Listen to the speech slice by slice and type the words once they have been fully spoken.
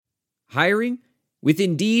Hiring? With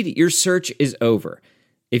Indeed, your search is over.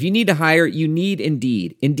 If you need to hire, you need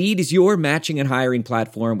Indeed. Indeed is your matching and hiring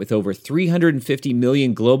platform with over 350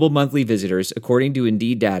 million global monthly visitors, according to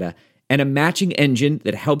Indeed data, and a matching engine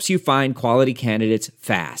that helps you find quality candidates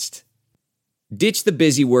fast. Ditch the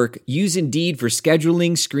busy work. Use Indeed for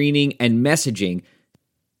scheduling, screening, and messaging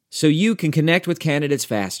so you can connect with candidates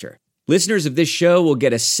faster. Listeners of this show will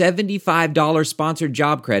get a $75 sponsored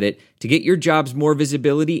job credit to get your jobs more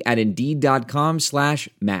visibility at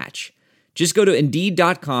Indeed.com/match. Just go to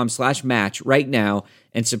Indeed.com/match right now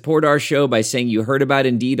and support our show by saying you heard about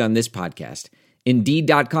Indeed on this podcast.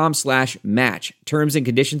 Indeed.com/match. Terms and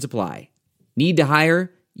conditions apply. Need to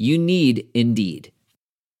hire? You need Indeed.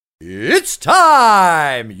 It's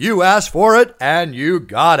time! You asked for it and you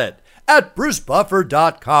got it at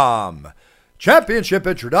BruceBuffer.com. Championship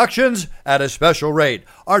introductions at a special rate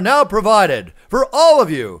are now provided for all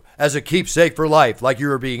of you as a keepsake for life, like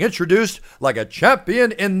you are being introduced like a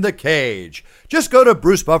champion in the cage. Just go to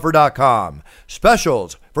BruceBuffer.com.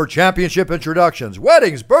 Specials for championship introductions,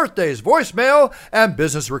 weddings, birthdays, voicemail, and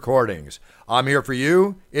business recordings. I'm here for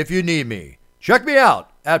you if you need me. Check me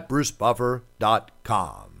out at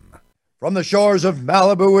BruceBuffer.com. From the shores of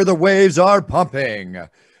Malibu where the waves are pumping,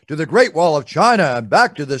 to the Great Wall of China and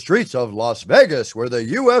back to the streets of Las Vegas where the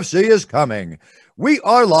UFC is coming. We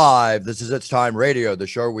are live. This is It's Time Radio, the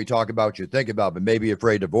show where we talk about what you think about but may be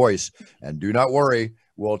afraid to voice. And do not worry,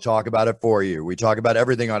 we'll talk about it for you. We talk about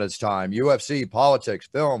everything on It's Time. UFC, politics,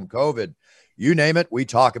 film, COVID, you name it, we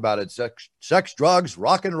talk about it. Sex, drugs,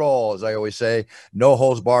 rock and roll, as I always say. No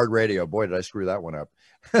holds barred radio. Boy, did I screw that one up.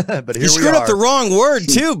 But here we are. You screwed up the wrong word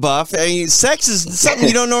too, Buff. I mean, sex is something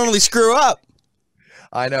you don't normally screw up.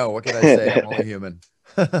 I know. What can I say? I'm only human.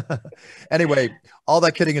 Anyway, all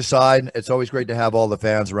that kidding aside, it's always great to have all the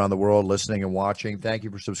fans around the world listening and watching. Thank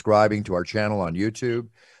you for subscribing to our channel on YouTube.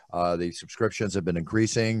 The subscriptions have been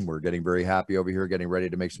increasing. We're getting very happy over here, getting ready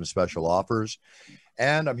to make some special offers.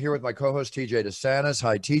 And I'm here with my co-host, TJ DeSantis.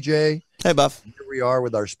 Hi, TJ. Hey, Buff. Here we are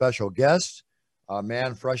with our special guest, a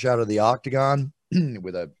man fresh out of the octagon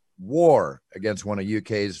with a war against one of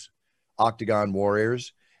UK's octagon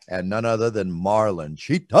warriors. And none other than Marlon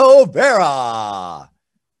Chito Vera.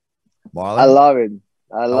 Marlon, I love it.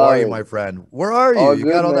 How are you, my friend? Where are you? Oh, You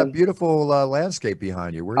good, got all man. that beautiful landscape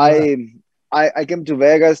behind you. Where are you at? I came to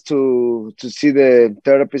Vegas to see the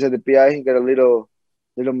therapist at the PI. Got a little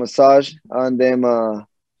massage, and then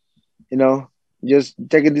just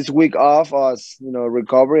taking this week off as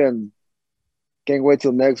recovery, and can't wait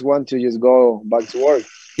till next one to just go back to work.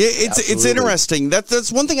 Yeah, it's interesting. That's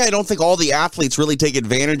one thing I don't think all the athletes really take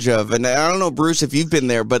advantage of. And I don't know, Bruce, if you've been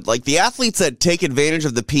there, but like the athletes that take advantage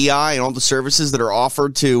of the PI and all the services that are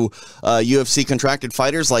offered to UFC contracted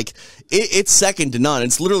fighters, like it's second to none.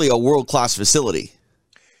 It's literally a world-class facility.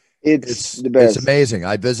 It's the best. It's amazing.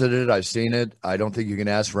 I visited it. I've seen it. I don't think you can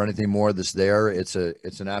ask for anything more that's there. It's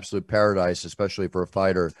an absolute paradise, especially for a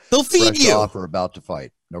fighter. They'll feed you. Off or about to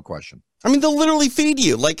fight. No question. I mean, they'll literally feed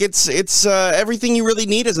you. Like it's everything you really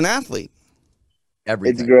need as an athlete.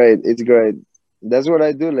 Everything. It's great. It's great. That's what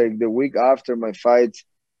I do. Like the week after my fight,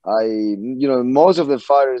 most of the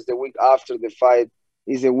fighters, the week after the fight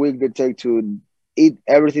is a week they take to eat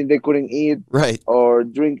everything they couldn't eat, right, or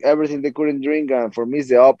drink everything they couldn't drink. And for me, it's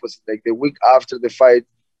the opposite. Like the week after the fight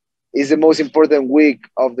is the most important week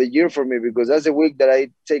of the year for me, because that's a week that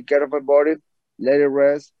I take care of my body, let it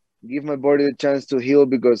rest, give my body the chance to heal,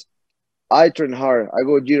 because I train hard. I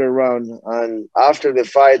go year round, and after the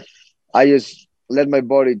fight, I just let my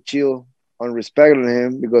body chill on respect on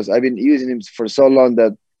him, because I've been using him for so long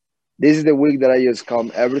that this is the week that I just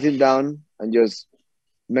calm everything down and just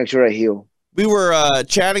make sure I heal. We were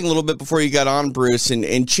chatting a little bit before you got on, Bruce, and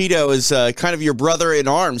Chito is kind of your brother in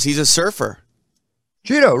arms. He's a surfer.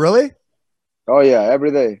 Chito, really? Oh, yeah,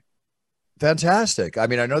 every day. Fantastic. I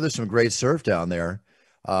mean, I know there's some great surf down there.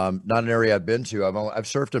 Not an area I've been to. I've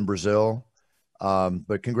surfed in Brazil,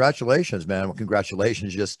 but congratulations, man. Well,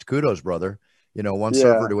 congratulations, just kudos, brother. One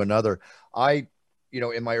surfer to another.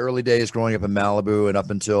 In my early days growing up in Malibu and up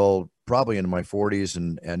until probably into my 40s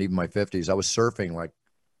and even my 50s, I was surfing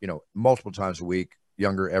multiple times a week,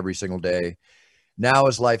 younger every single day. Now,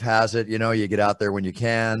 as life has it, you get out there when you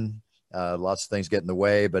can. Lots of things get in the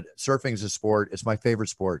way, but surfing is a sport. It's my favorite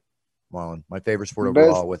sport, Marlon. My favorite sport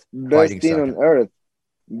overall, with fighting second.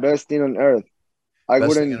 Best thing on earth. I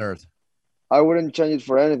wouldn't change it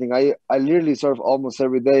for anything. I literally surf almost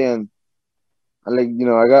every day, and I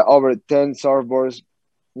got over 10 surfboards,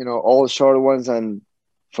 all short ones, and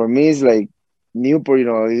for me it's like Newport,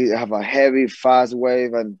 you have a heavy, fast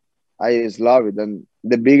wave, and I just love it. And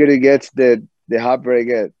the bigger it gets, the happier I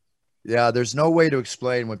get. Yeah, there's no way to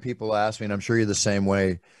explain when people ask me, and I'm sure you're the same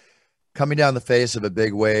way. Coming down the face of a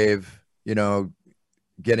big wave,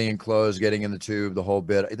 getting enclosed, getting in the tube, the whole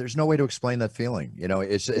bit. There's no way to explain that feeling.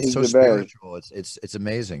 It's He's so the best. spiritual. It's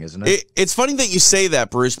amazing, isn't it? It's funny that you say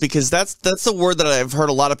that, Bruce, because that's the word that I've heard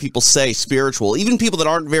a lot of people say, spiritual. Even people that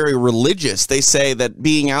aren't very religious, they say that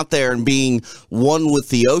being out there and being one with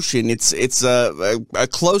the ocean, it's a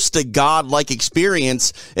close to God-like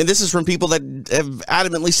experience. And this is from people that have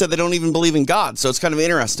adamantly said they don't even believe in God. So it's kind of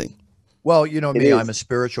interesting. Well, you know me, is. I'm a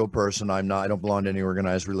spiritual person. I don't belong to any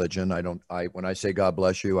organized religion. When I say God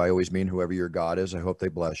bless you, I always mean whoever your God is. I hope they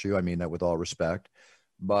bless you. I mean that with all respect.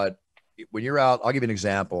 But when you're out, I'll give you an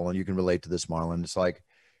example and you can relate to this, Marlon. It's like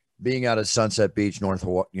being out at Sunset Beach, North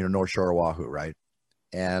Shore, Oahu, right?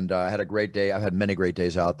 And I had a great day. I've had many great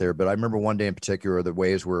days out there, but I remember one day in particular, the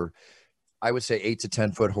waves were, I would say 8 to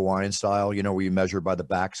 10 foot Hawaiian style, where you measure by the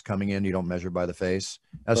backs coming in. You don't measure by the face.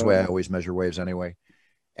 That's the way I always measure waves anyway.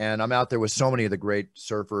 And I'm out there with so many of the great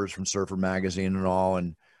surfers from Surfer Magazine and all.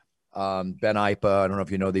 And Ben Ipa, I don't know if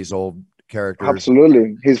you know these old characters.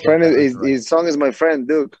 Absolutely. His song is My Friend,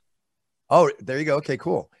 Duke. Oh, there you go. Okay,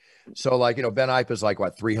 cool. So Ben Ipa's like,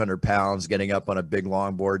 what, 300 pounds, getting up on a big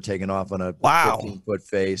longboard, taking off on a 15-foot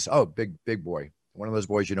face. Oh, big boy. One of those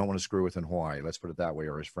boys you don't want to screw with in Hawaii. Let's put it that way,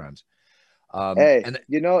 or his friends. Hey,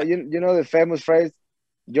 you know the famous phrase,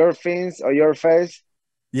 your fins or your face?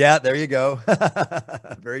 Yeah, there you go.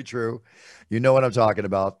 Very true. You know what I'm talking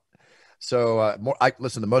about. So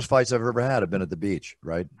listen, the most fights I've ever had have been at the beach,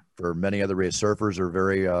 right? For many other reasons. Surfers are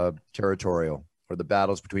very territorial, or the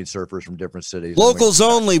battles between surfers from different cities. Locals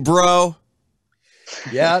only, bro.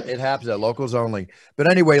 Yeah, it happens at locals only. But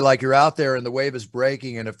anyway, like you're out there and the wave is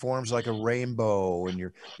breaking and it forms like a rainbow, and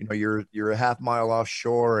you're a half mile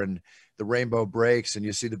offshore and the rainbow breaks and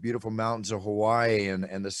you see the beautiful mountains of Hawaii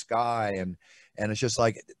and the sky and it's just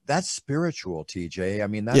like, that's spiritual, TJ. I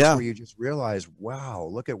mean, that's where you just realize, wow,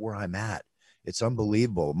 look at where I'm at. It's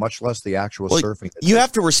unbelievable, much less the actual surfing. You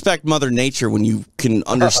have to respect Mother Nature when you can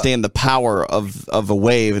understand the power of a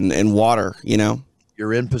wave and water,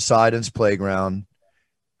 You're in Poseidon's playground.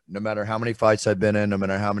 No matter how many fights I've been in, no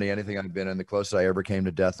matter anything I've been in, the closest I ever came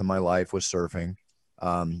to death in my life was surfing.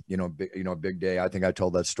 A big day. I think I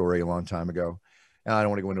told that story a long time ago. And I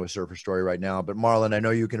don't want to go into a surfer story right now, but Marlon, I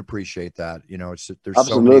know you can appreciate that. There's Absolutely.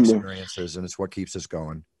 So many experiences, and it's what keeps us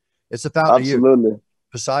going. It's the fountain of youth.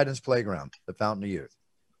 Poseidon's playground, the fountain of youth.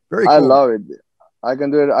 Very cool. I love it. I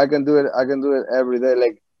can do it every day.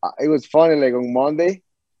 Like, it was funny. Like on Monday,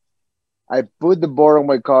 I put the board on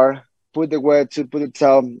my car, put the wetsuit, put the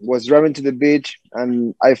towel, was driving to the beach,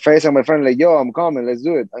 and I FaceTime my friend like, "Yo, I'm coming. Let's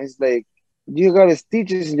do it." And he's like, "You got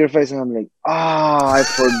stitches in your face," and I'm like, I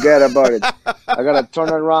forget about it. I gotta turn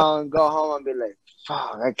around, go home, and be like,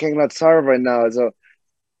 "Fuck, I cannot surf right now." So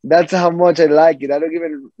that's how much I like it. I don't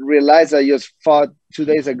even realize I just fought 2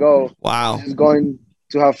 days ago. Wow, just going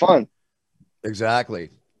to have fun. Exactly.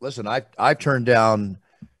 Listen, I've turned down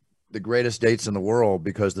the greatest dates in the world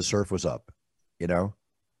because the surf was up. The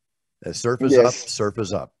surf is up, surf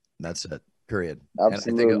is up. And that's it. Period.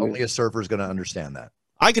 Absolutely. And I think only a surfer is going to understand that.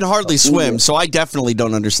 I can hardly swim, so I definitely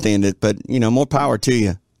don't understand it, but more power to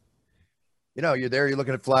you. You're there, you're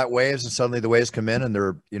looking at flat waves and suddenly the waves come in and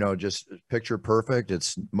they're, just picture perfect.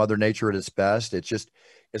 It's Mother Nature at its best.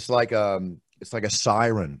 It's like a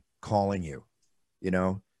siren calling you,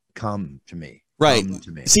 come to me. Right. Come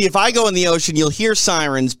to me. See, if I go in the ocean, you'll hear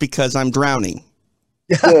sirens because I'm drowning.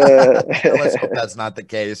 Let's hope that's not the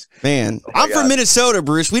case. Man, I'm from Minnesota,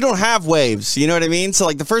 Bruce. We don't have waves. You know what I mean? So,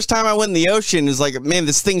 like, the first time I went in the ocean is like, man,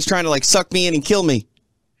 this thing's trying to, like, suck me in and kill me.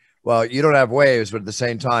 Well, you don't have waves, but at the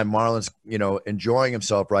same time, Marlon's, enjoying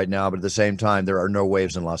himself right now. But at the same time, there are no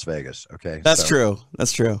waves in Las Vegas. Okay. That's true.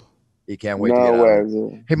 That's true. He can't wait to get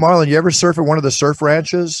out. Hey, Marlon, you ever surf at one of the surf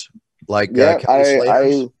ranches? Like,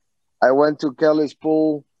 I went to Kelly's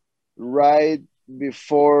pool right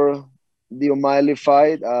before the O'Malley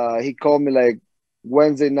fight. He called me like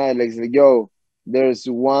Wednesday night, like, "Yo, there's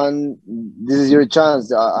one. This is your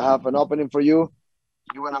chance. I have an opening for you.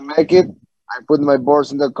 You wanna make it?" I put my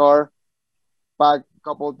boards in the car, pack a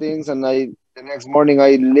couple of things, and the next morning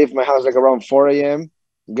I leave my house like around 4 a.m.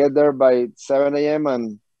 Get there by 7 a.m.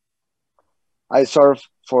 and I surf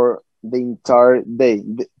for the entire day.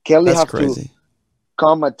 Kelly have to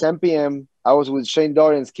come at 10 p.m. I was with Shane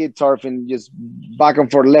Dorian's kid surfing, just back and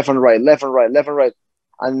forth, left and right, left and right, left and right.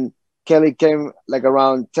 And Kelly came like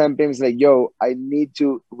around 10 p.m. He's like, "Yo, I need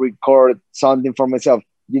to record something for myself.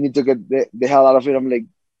 You need to get the hell out of it." I'm like,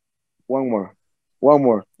 one more.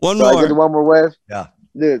 I did one more wave. Yeah.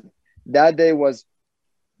 Dude, that day was,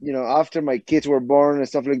 after my kids were born and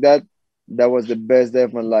stuff like that, That was the best day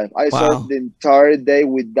of my life. I Wow. surfed the entire day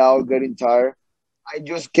without getting tired. I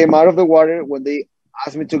just came out of the water when they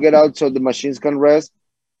asked me to get out so the machines can rest,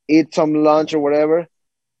 eat some lunch or whatever.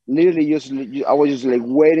 Literally, I was just like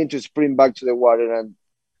waiting to sprint back to the water, and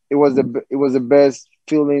it was the best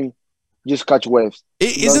feeling. Just catch waves.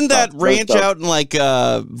 Isn't that ranch out in like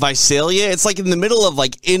Visalia? It's like in the middle of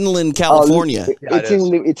like inland California. It's in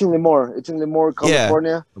Lemoore. It's in Lemoore,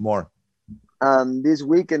 California. More. This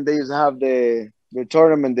weekend they just have the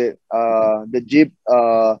tournament, the Jeep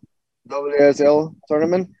WSL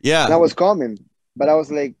tournament. Yeah. And I was coming, but I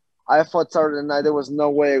was like, I thought Saturday night there was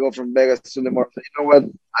no way I go from Vegas to Lemoore. So you know what?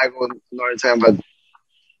 I go another time, but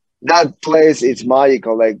that place is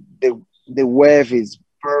magical. Like the wave is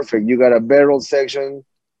perfect. You got a barrel section.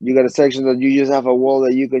 You got a section that you just have a wall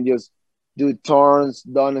that you can just do turns,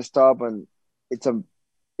 don't stop, and it's a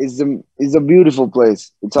beautiful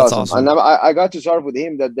place. It's awesome. And I got to surf with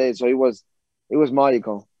him that day, so it was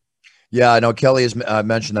magical. Yeah, I know Kelly has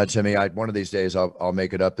mentioned that to me. One of these days I'll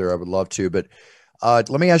make it up there. I would love to, but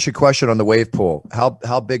let me ask you a question on the wave pool.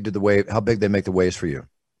 How big they make the waves for you?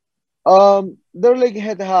 They're like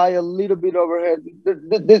head high, a little bit overhead.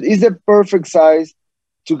 It's the perfect size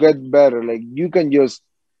to get better. Like you can just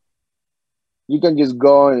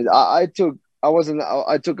go, and I took a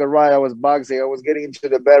ride. I was boxing. I was getting into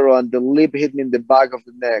the barrel, and the lip hit me in the back of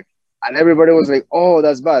the neck, and everybody was like, "Oh,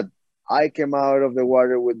 that's bad." I came out of the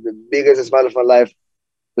water with the biggest smile of my life.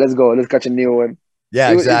 Let's go. Let's catch a new one.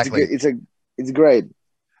 Yeah, exactly. It's great.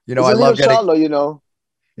 You know, it's I love getting shallow, you know.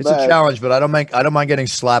 It's a challenge, but I don't mind getting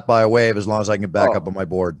slapped by a wave as long as I can get back up on my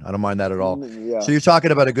board. I don't mind that at all. Yeah. So you're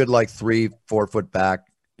talking about a good like 3-4 foot back,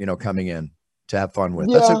 coming in to have fun with.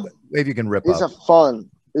 Yeah. That's a wave you can rip up.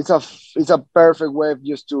 It's a perfect wave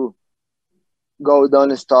just to go down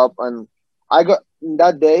and stop. And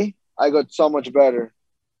that day I got so much better.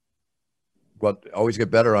 Well, always get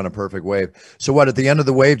better on a perfect wave. So what, at the end of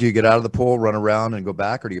the wave, do you get out of the pool, run around and go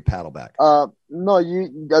back, or do you paddle back? No, at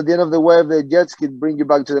the end of the wave, the jet ski bring you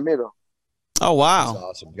back to the middle. Oh, wow. That's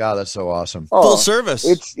awesome. God, that's so awesome. Full service.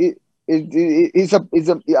 I'm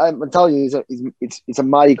telling you, it's a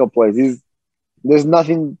magical place. There's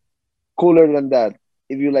nothing cooler than that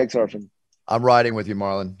if you like surfing. I'm riding with you,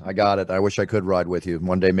 Marlon. I got it. I wish I could ride with you.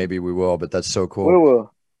 One day maybe we will, but that's so cool. We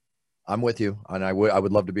will. I'm with you, and I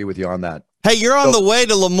would love to be with you on that. Hey, you're on the way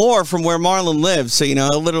to Lemoore from where Marlon lives, so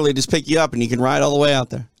he'll literally just pick you up and you can ride all the way out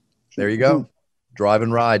there. There you go. Drive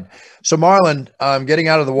and ride. So Marlon, getting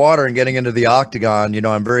out of the water and getting into the octagon,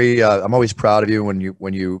 I'm always proud of you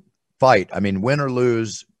when you fight. I mean, win or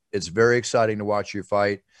lose, it's very exciting to watch you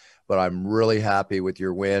fight, but I'm really happy with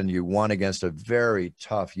your win. You won against a very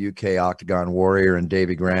tough UK octagon warrior in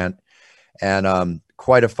Davy Grant, and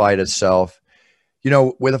quite a fight itself.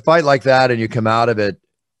 With a fight like that and you come out of it,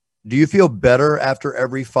 do you feel better after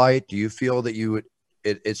every fight? Do you feel that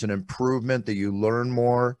it's an improvement, that you learn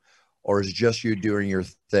more, or is it just you doing your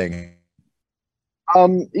thing?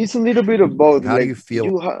 It's a little bit of both. How do you feel?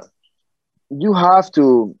 You have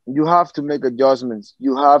to make adjustments.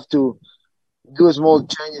 You have to do small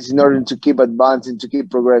changes in order to keep advancing, to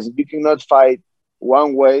keep progressing. You cannot fight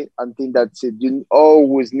one way and think that's it. You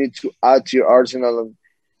always need to add to your arsenal.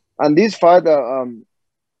 And this fight, there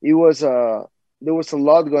was a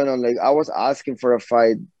lot going on. Like I was asking for a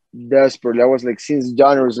fight desperately. I was like, since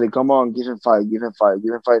January, was like, come on, give him fight.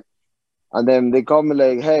 And then they called me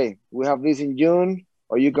like, hey, we have this in June,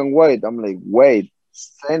 or you can wait. I'm like, wait,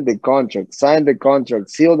 sign the contract, seal the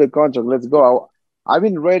contract, let's go. I've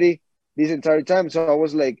been ready this entire time. So I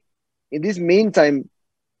was like, in this meantime,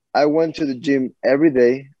 I went to the gym every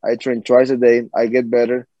day. I train twice a day. I get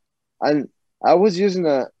better. And I was using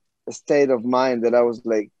a state of mind that I was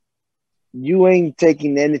like, you ain't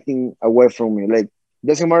taking anything away from me. Like,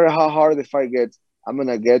 doesn't matter how hard the fight gets, I'm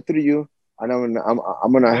gonna get through you, and I'm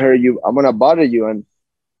gonna hurt you, I'm gonna bother you. And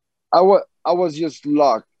I was just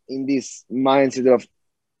locked in this mindset of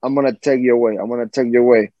I'm gonna take you away.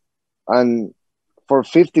 And for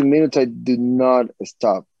 15 minutes, I did not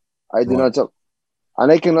stop. Not stop, and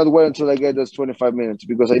I cannot wait until I get those 25 minutes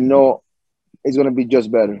because I know it's gonna be just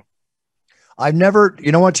better. I've never,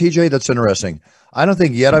 you know what, TJ, that's interesting. I don't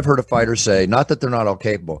think yet I've heard a fighter say, not that they're not all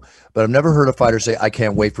capable, but I've never heard a fighter say, I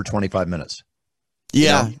can't wait for 25 minutes.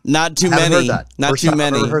 Yeah, not too many. Heard that. Not First too time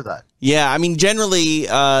many. I've ever heard that. Yeah, I mean, generally,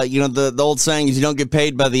 the old saying is you don't get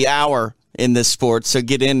paid by the hour in this sport, so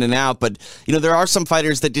get in and out. But, there are some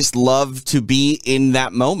fighters that just love to be in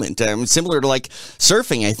that moment. Similar to like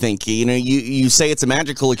surfing, I think. You say it's a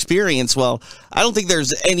magical experience. Well, I don't think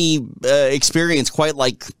there's any experience quite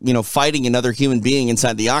like, fighting another human being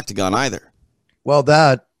inside the octagon either. Well,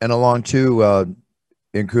 that, and along too,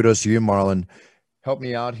 And kudos to you, Marlon. Help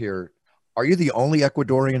me out here. Are you the only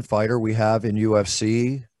Ecuadorian fighter we have in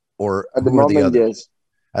UFC, or At the who are the moment, others? yes.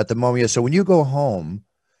 At the moment, yeah. So when you go home,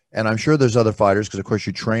 and I'm sure there's other fighters because, of course,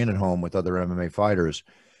 you train at home with other MMA fighters.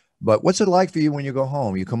 But what's it like for you when you go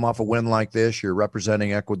home? You come off a win like this. You're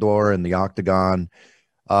representing Ecuador in the octagon.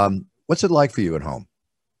 What's it like for you at home?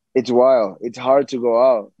 It's wild. It's hard to go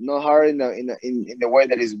out. Not hard in the way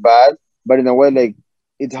that is bad, but in a way like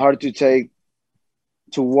it's hard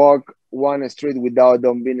to walk one street without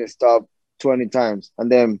them being stopped 20 times.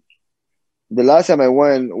 And then the last time I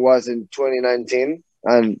went was in 2019,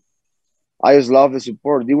 and I just love the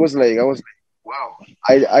support. It was like I was like, wow.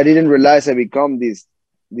 I didn't realize I become this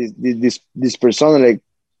persona. Like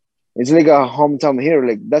it's like a hometown here.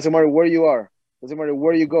 Like doesn't matter where you are, doesn't matter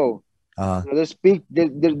where you go. Uh, You know,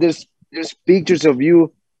 there's pictures of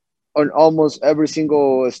you on almost every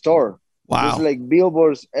single store. There's Wow. like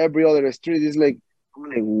billboards every other street. It's like I'm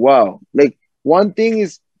like wow. Like one thing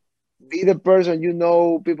is be the person you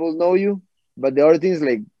know, people know you, but the other thing is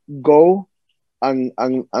like go and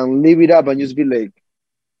live it up and just be like,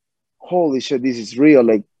 holy shit, this is real.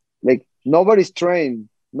 Like nobody's trained,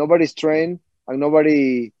 and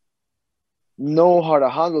nobody know how to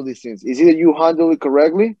handle these things. It's either you handle it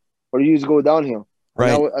correctly or you just go downhill.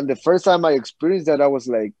 Right. And the first time I experienced that, I was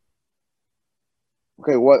like,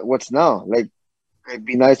 okay, what's now? Like, okay,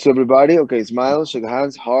 be nice to everybody. Okay, smile, shake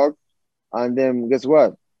hands, hug, and then guess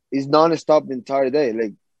what? It's non-stop the entire day.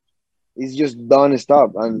 Like, it's just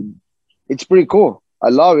non-stop, and it's pretty cool. I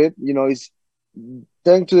love it. You know, it's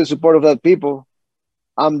thanks to the support of that people.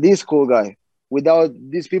 I'm this cool guy. Without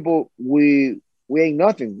these people, we ain't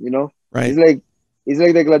nothing. You know, Right. it's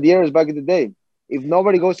like the gladiators back in the day. If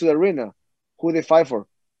nobody goes to the arena, who they fight for?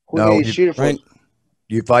 Who no, they cheer for? Right.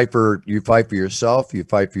 you fight for yourself, you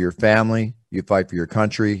fight for your family, you fight for your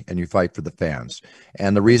country, and you fight for the fans.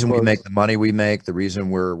 And the Of reason we make course. the money we make, the reason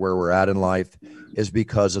we're where we're at in life, is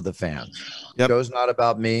because of the fans. The Yep. show's not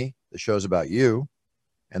about me. The show's about you,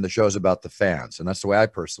 and the show's about the fans. And that's the way I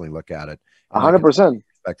personally look at it. And I can 100%.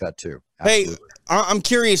 expect that too. Hey, Absolutely. I'm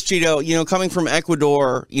curious, Chito, coming from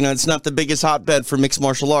Ecuador, it's not the biggest hotbed for mixed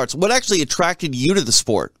martial arts. What actually attracted you to the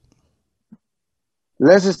sport?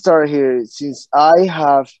 Let's start here. Since I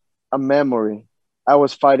have a memory, I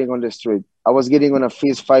was fighting on the street. I was getting on a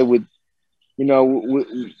fist fight with,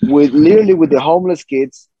 with literally with the homeless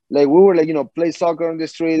kids. Like we were like, play soccer on the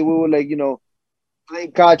street. We were like, play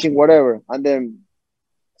catching, whatever. And then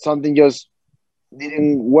something just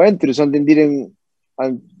didn't went through. Something didn't.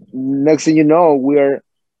 And next thing you know, we're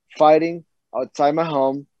fighting outside my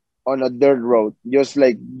home on a dirt road. Just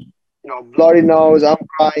like, bloody nose. I'm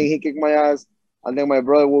crying. He kicked my ass. And then my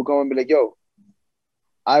brother will come and be like, yo,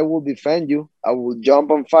 I will defend you. I will jump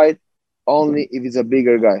and fight only if it's a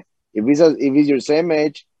bigger guy. If it's your same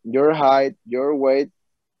age, your height, your weight,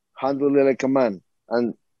 handle it like a man.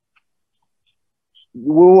 And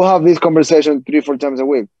we will have this conversation 3-4 times a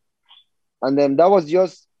week. And then that was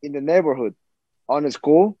just in the neighborhood. On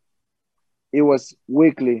school, it was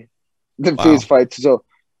weekly, the Wow. fist fight. So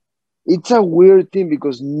it's a weird thing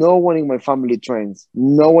because no one in my family trains.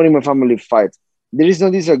 No one in my family fights. There is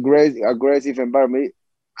not this aggressive environment.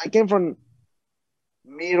 I came from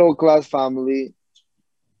middle class family.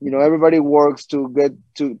 Everybody works to get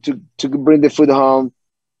to bring the food home.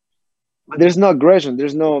 But there's no aggression.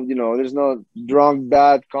 There's no drunk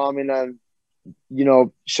dad coming and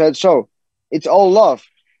shed show. It's all love.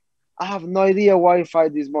 I have no idea why I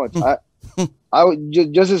fight this much. I would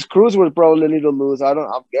just as Cruz was probably a little loose.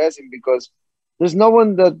 I'm guessing because there's no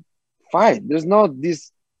one that fight. There's not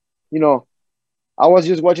this, I was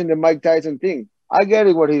just watching the Mike Tyson thing. I get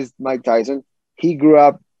it. What he's Mike Tyson. He grew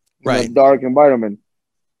up in a Right. dark environment.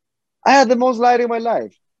 I had the most light in my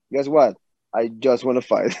life. Guess what? I just want to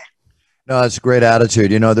fight. No, that's a great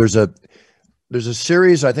attitude. There's a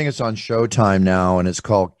series, I think it's on Showtime now, and it's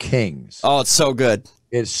called Kings. Oh, it's so good.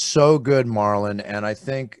 It's so good, Marlon, and I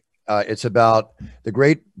think it's about the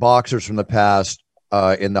great boxers from the past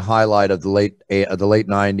in the highlight of the late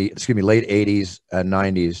 80s and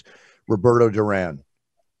 90s. Roberto Duran,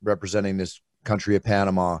 representing this country of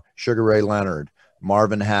Panama, Sugar Ray Leonard,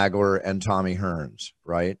 Marvin Hagler, and Tommy Hearns,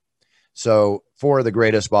 right? So 4 of the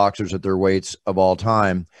greatest boxers at their weights of all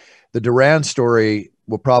time. The Duran story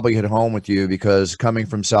will probably hit home with you because coming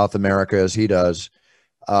from South America as he does,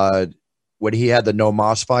 when he had the no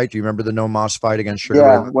Moss fight, do you remember the no Moss fight against Sugar Ray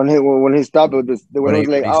Yeah, Leonard? when he stopped with this, when he was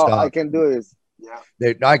like, when he "Oh, I stopped. can do this."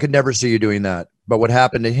 Yeah, I could never see you doing that. But what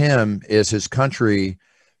happened to him is his country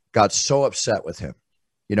got so upset with him.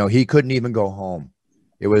 He couldn't even go home.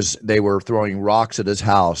 They were throwing rocks at his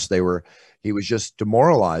house. They were, He was just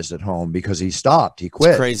demoralized at home because he stopped. He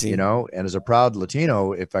quit. It's crazy. You know, and as a proud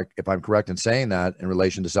Latino, if I'm correct in saying that in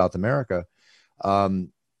relation to South America,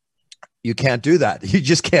 you can't do that. You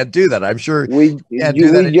just can't do that. I'm sure We you can't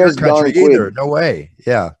do that in your country either. No way.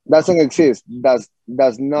 Yeah. Doesn't exist. Does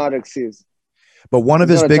not exist. But one of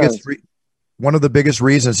his biggest one of the biggest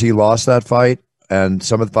reasons he lost that fight, and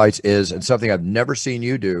some of the fights is, and something I've never seen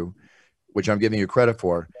you do, which I'm giving you credit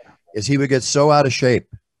for, is he would get so out of shape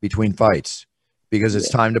between fights because it's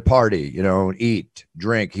time to party, you know, eat,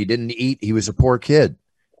 drink. He didn't eat. He was a poor kid,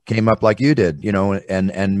 came up like you did, you know,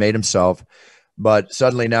 and made himself. But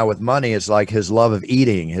suddenly now with money, it's like his love of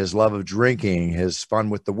eating, his love of drinking, his fun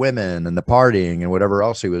with the women and the partying and whatever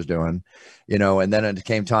else he was doing, you know. And then it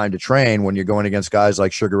came time to train when you're going against guys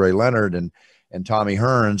like Sugar Ray Leonard and Tommy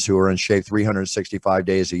Hearns, who are in shape 365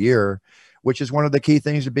 days a year, which is one of the key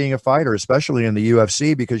things of being a fighter, especially in the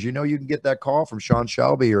UFC, because you know you can get that call from Sean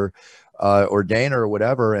Shelby or Dana or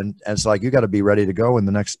whatever, and it's like you got to be ready to go in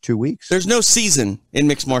the next 2 weeks. There's no season in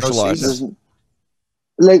mixed martial arts.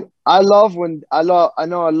 Like I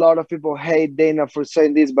know a lot of people hate Dana for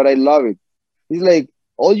saying this, but I love it. He's like,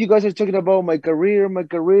 all you guys are talking about my career,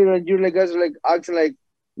 and you like guys are like acting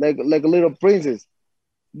like a little princess.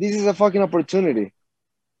 This is a fucking opportunity.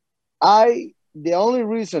 The only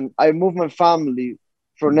reason I moved my family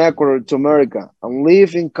from Ecuador to America and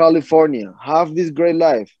live in California, have this great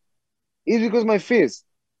life, is because my fist.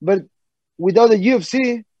 But without the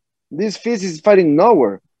UFC, this fist is fighting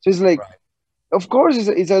nowhere. So it's like, of course,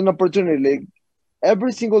 it's an opportunity. Like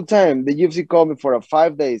every single time the UFC called me for a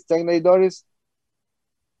 5 days, 10-day notice,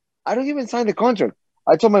 I don't even sign the contract.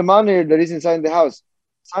 I told my manager that is inside the house,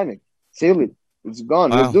 sign it, seal it, it's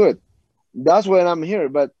gone. Let's do it. That's when I'm here.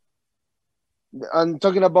 But I'm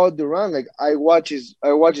talking about Duran. Like I watch his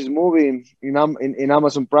movie in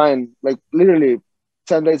Amazon Prime. Like literally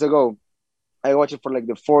 10 days ago, I watched it for like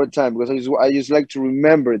the fourth time because I just like to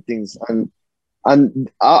remember things. And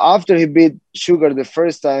after he beat Sugar the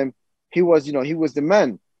first time, he was the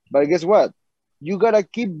man. But guess what? You gotta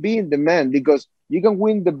keep being the man because you can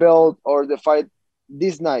win the belt or the fight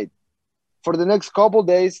this night. For the next couple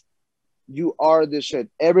days, you are the shit.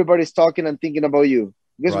 Everybody's talking and thinking about you.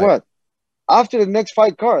 Guess what? After the next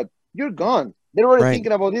fight card, you're gone. They're already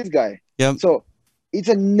thinking about this guy. Yep. So it's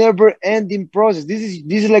a never-ending process. This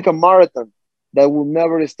is like a marathon that will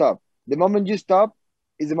never stop. The moment you stop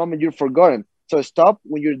is the moment you're forgotten. So stop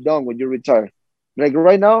when you're done, when you retire. Like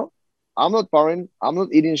right now, I'm not partying. I'm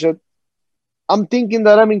not eating shit. I'm thinking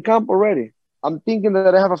that I'm in camp already. I'm thinking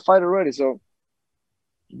that I have a fight already. So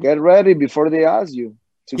get ready before they ask you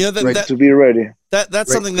to be ready.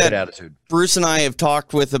 That's something that attitude. Bruce and I have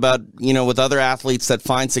talked about, with other athletes that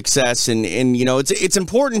find success, and it's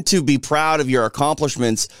important to be proud of your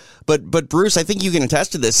accomplishments. But Bruce, I think you can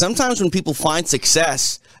attest to this. Sometimes when people find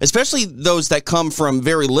success, especially those that come from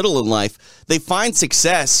very little in life, they find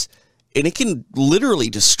success and it can literally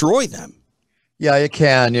destroy them. Yeah, it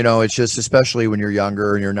can. It's just, especially when you're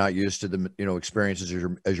younger and you're not used to the experiences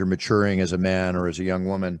as you're maturing as a man or as a young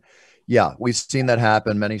woman. Yeah, we've seen that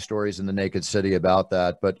happen. Many stories in the Naked City about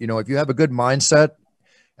that. But, if you have a good mindset,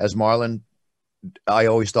 as Marlon, I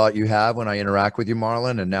always thought you have when I interact with you,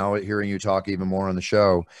 Marlon, and now hearing you talk even more on the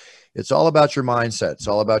show, it's all about your mindset. It's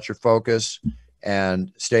all about your focus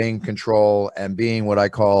and staying in control and being what I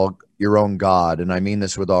call your own God. And I mean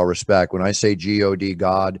this with all respect. When I say God,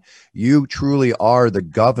 God, you truly are the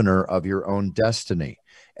governor of your own destiny.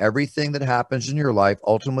 Everything that happens in your life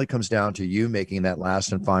ultimately comes down to you making that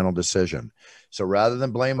last and final decision. So rather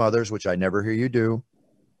than blame others, which I never hear you do,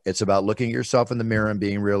 it's about looking at yourself in the mirror and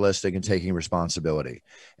being realistic and taking responsibility.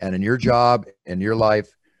 And in your job, in your life,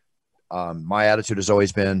 my attitude has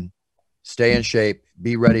always been stay in shape,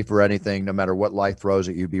 be ready for anything, no matter what life throws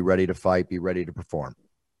at you, be ready to fight, be ready to perform.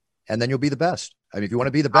 And then you'll be the best. I mean, if you want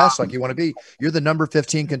to be the best, like you want to be, you're the number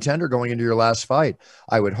 15 contender going into your last fight.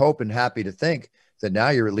 I would hope and happy to think that now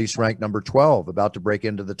you're at least ranked number 12, about to break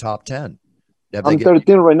into the top 10. I'm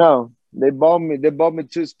 13 right now. They bought me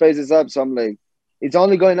 2 spaces up. So I'm like, it's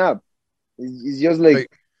only going up. It's just like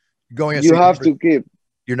you have to keep.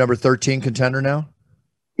 You're number 13 contender now?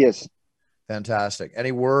 Yes. Fantastic.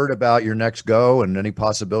 Any word about your next go and any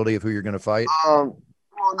possibility of who you're going to fight? Well,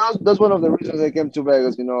 that's one of the reasons I came to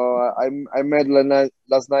Vegas. I met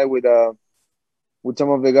last night with some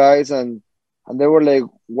of the guys, and they were like,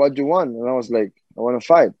 "What do you want?" And I was like, "I want to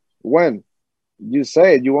fight." When? You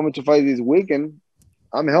say it. You want me to fight this weekend?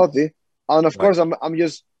 I'm healthy, and of course, I'm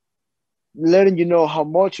just letting you know how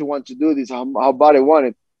much I want to do this, how bad I want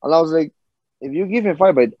it. And I was like, if you give me a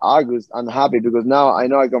fight by August, I'm happy because now I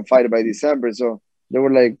know I can fight it by December. So they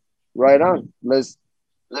were like, right on, let's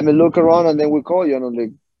let me look around, and then we call you. And I'm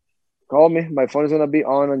like, call me. My phone is gonna be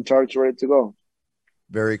on and charged, ready to go.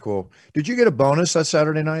 Very cool. Did you get a bonus that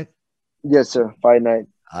Saturday night? Yes, sir. Fight night.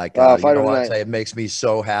 I got it. You Fight know of the what? I night. tell you, it makes me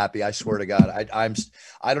so happy. I swear to God, I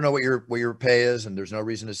don't know what your pay is, and there's no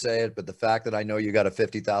reason to say it, but the fact that I know you got a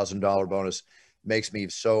 $50,000 bonus makes me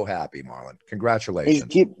so happy, Marlon. Is Congratulations.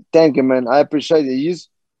 keep thank you, man. I appreciate it. You just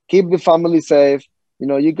keep the family safe.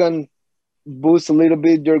 You can boost a little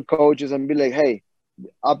bit your coaches and be like, hey,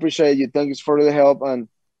 I appreciate you. Thank you for the help. And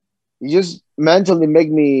you just mentally make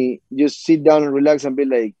me just sit down and relax and be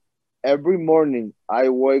like, every morning I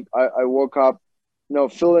woke up,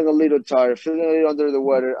 feeling a little tired, feeling a little under the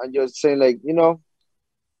weather, and just saying like,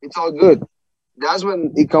 it's all good. That's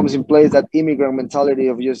when it comes in place, that immigrant mentality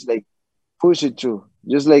of just like push it through.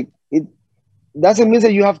 Just like it doesn't mean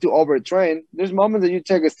that you have to overtrain. There's moments that you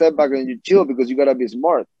take a step back and you chill because you gotta be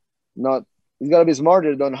smart. Not You gotta be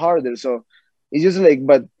smarter, than harder. So it's just like,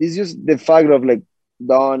 but it's just the fact of like,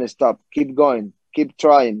 don't stop, keep going, keep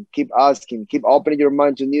trying, keep asking, keep opening your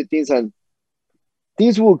mind to new things, and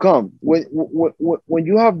things will come. When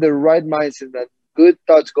you have the right mindset and good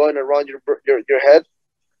thoughts going around your head,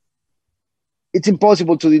 it's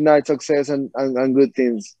impossible to deny success and good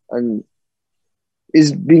things. And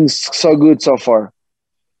it's been so good so far.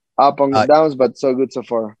 Up and Uh, downs, but so good so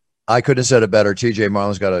far. I couldn't have said it better. TJ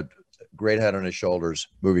Marlon's got a great head on his shoulders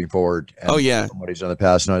moving forward. And Oh, yeah. what he's done in the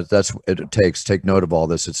past. No, that's it takes. Take note of all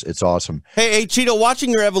this. It's awesome. Hey, Chito,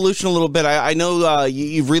 watching your evolution a little bit, I know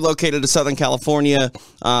you've relocated to Southern California.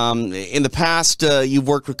 In the past, you've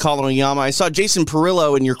worked with Colin Oyama. I saw Jason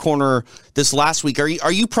Perillo in your corner this last week.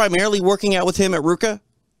 Are you primarily working out with him at Ruka?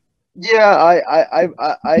 Yeah,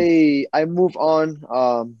 I move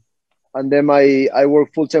on. And then I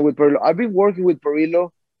work full time with Perillo. I've been working with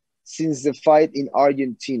Perillo since the fight in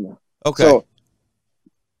Argentina. Okay. So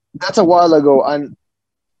that's a while ago. And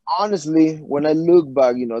honestly, when I look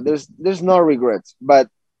back, there's no regrets. But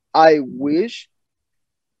I wish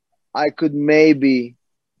I could maybe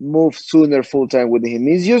move sooner full time with him.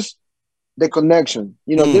 It's just the connection.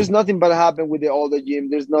 There's nothing bad happen with the older gym.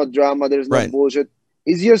 There's no drama. There's no Right. bullshit.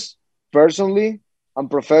 It's just personally and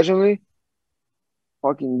professionally,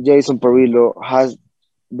 fucking Jason Perillo has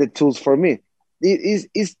the tools for me.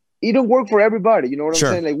 It don't work for everybody. You know what Sure.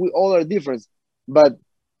 I'm saying? Like, we all are different, but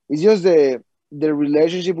it's just the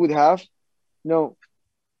relationship we have.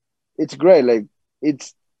 It's great. Like,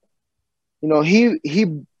 it's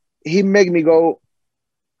he make me go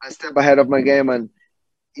a step ahead of my game, and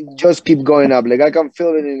it just keep going up. Like, I can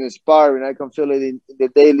feel it in the sparring, I can feel it in the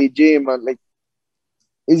daily gym, and like,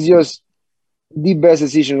 it's just the best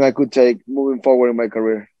decision I could take moving forward in my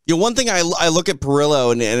career. One thing I look at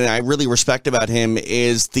Perillo and I really respect about him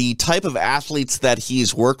is the type of athletes that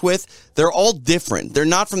he's worked with. They're all different. They're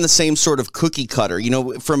not from the same sort of cookie cutter.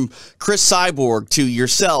 From Chris Cyborg to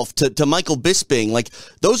yourself to Michael Bisping. Like,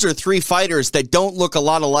 those are three fighters that don't look a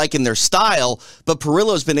lot alike in their style, but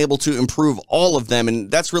Perillo's been able to improve all of them,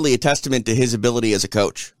 and that's really a testament to his ability as a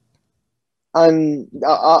coach. And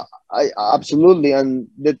I absolutely. And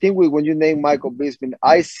the thing with when you name Michael Bisping,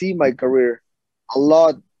 I see my career a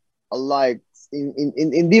lot alike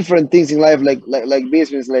in different things in life. Like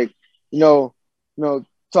Bisping's like,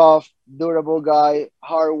 tough, durable guy,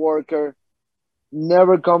 hard worker,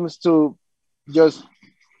 never comes to just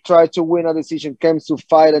try to win a decision, comes to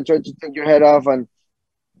fight and try to take your head off. And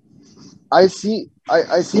I see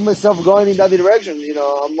myself going in that direction.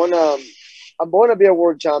 I'm gonna be a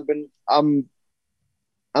world champion.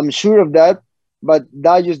 I'm sure of that, but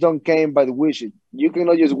that just don't came by the wishing. You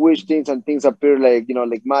cannot just wish things and things appear like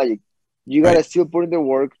magic. You gotta Right. still put in the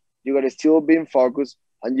work. You gotta still be in focus,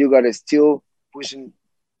 and you gotta still pushing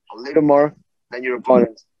a little more than your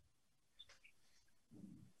opponents.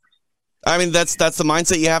 I mean, that's the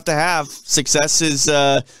mindset you have to have. Success is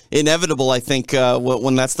inevitable, I think,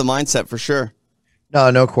 when that's the mindset, for sure.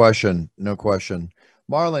 No question. No question.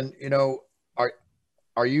 Marlon,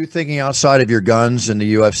 are you thinking outside of your guns in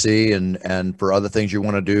the UFC and for other things you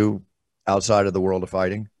want to do outside of the world of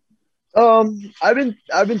fighting? I've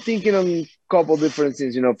been thinking on a couple different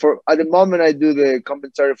things. For at the moment, I do the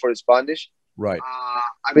commentary for Spanish. Right.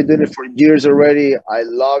 I've been doing it for years already. I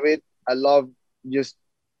love it. I love just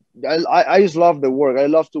I just love the work. I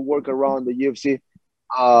love to work around the UFC.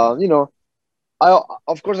 I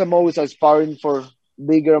of course I'm always aspiring for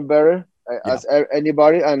bigger and better Yeah. as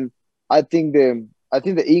anybody, and I think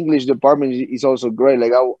the English department is also great.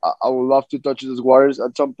 Like, I would love to touch those waters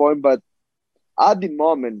at some point, but at the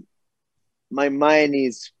moment, my mind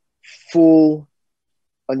is full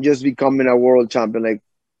on just becoming a world champion. Like,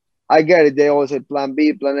 I get it. They always say plan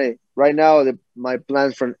B, plan A. Right now, my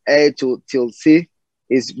plans from A to till C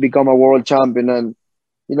is become a world champion. And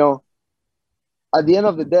you know, at the end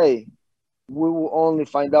of the day, we will only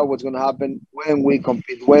find out what's going to happen when we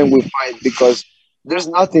compete, when we fight, because there's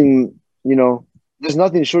nothing, there's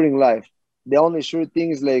nothing sure in life. The only sure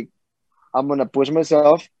thing is like I'm gonna push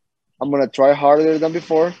myself, I'm gonna try harder than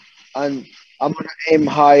before, and I'm gonna aim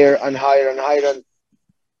higher and higher and higher. And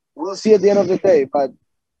we'll see at the end of the day. But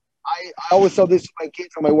I always tell this to my kids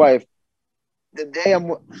and my wife. The day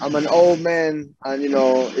I'm an old man and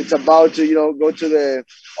it's about to go to the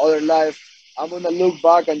other life, I'm gonna look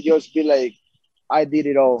back and just be like, I did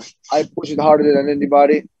it all. I pushed it harder than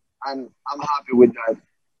anybody, and I'm happy with that.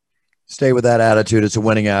 Stay with that attitude. It's a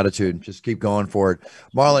winning attitude. Just keep going for it.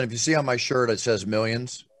 Marlon, if you see on my shirt, it says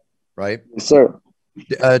millions, right? Yes, sir.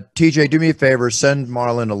 TJ, do me a favor. Send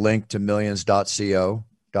Marlon a link to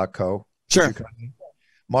millions.co.co. Sure.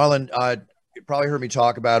 Marlon, you probably heard me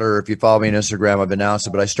talk about it, or if you follow me on Instagram, I've announced it,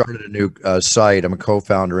 but I started a new site. I'm a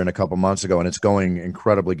co-founder in a couple months ago, and it's going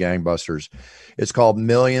incredibly gangbusters. It's called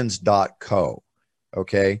millions.co.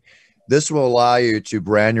 Okay. This will allow you to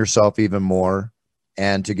brand yourself even more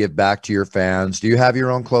and to give back to your fans. Do you have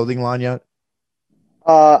your own clothing line yet?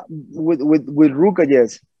 With Ruka,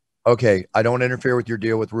 yes. Okay. I don't interfere with your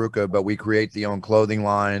deal with Ruka, but we create the own clothing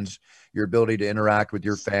lines, your ability to interact with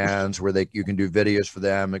your fans where you can do videos for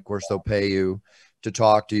them. Of course, they'll pay you to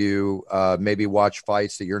talk to you, maybe watch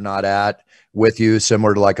fights that you're not at with you,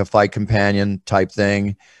 similar to like a fight companion type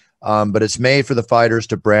thing. But it's made for the fighters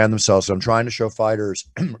to brand themselves. So I'm trying to show fighters,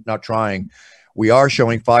 not trying, we are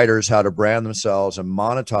showing fighters how to brand themselves and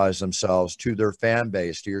monetize themselves to their fan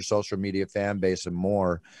base, to your social media fan base and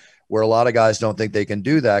more, where a lot of guys don't think they can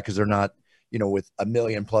do that because they're not, with 1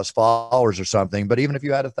 million+ followers or something. But even if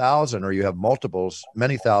you had 1,000 or you have multiples,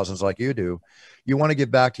 many thousands like you do, you want to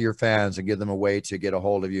give back to your fans and give them a way to get a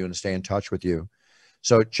hold of you and stay in touch with you.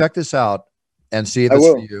 So check this out and see if it's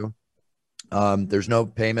for you. There's no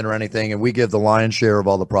payment or anything, and we give the lion's share of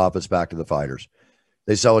all the profits back to the fighters.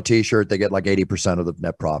 They sell a t-shirt, they get like 80% of the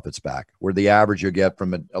net profits back, where the average you get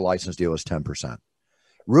from a license deal is 10%.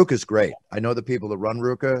 Ruka's great. I know the people that run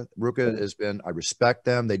Ruka. Ruka has been, I respect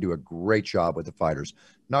them. They do a great job with the fighters.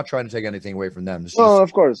 Not trying to take anything away from them. No,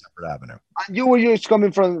 of course. Separate avenue. And you were just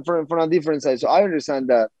coming from a different side, so I understand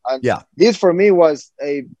that. And yeah, this for me was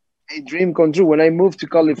a dream come true. When I moved to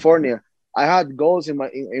California, I had goals in my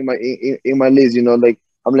list. Like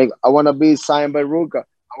I'm like, I want to be signed by Ruka.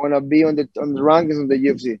 I want to be on the rankings of the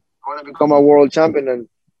UFC. I want to become a world champion. And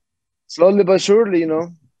slowly but surely,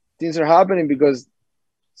 things are happening because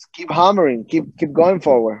keep hammering, keep going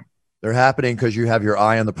forward. They're happening because you have your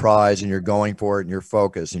eye on the prize and you're going for it and you're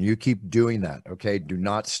focused and you keep doing that. Okay. Do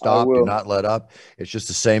not stop. Do not let up. It's just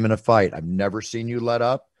the same in a fight. I've never seen you let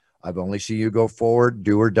up. I've only seen you go forward,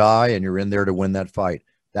 do or die, and you're in there to win that fight.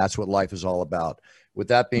 That's what life is all about. With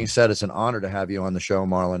that being said, it's an honor to have you on the show,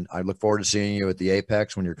 Marlon. I look forward to seeing you at the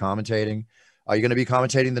Apex when you're commentating. Are you going to be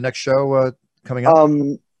commentating the next show coming up?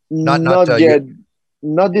 Not yet.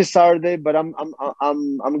 Not this Saturday, but I'm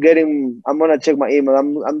gonna check my email.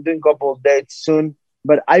 I'm doing a couple of dates soon,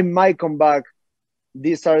 but I might come back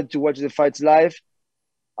this Saturday to watch the fights live.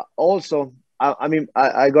 Also,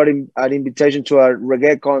 I got an invitation to a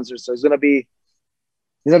reggae concert, so it's gonna be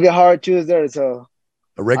a hard Tuesday. So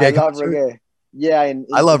a reggae I love concert? Reggae. Yeah,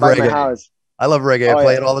 I love reggae. My house. I love reggae. I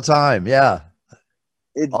play it all the time. Yeah,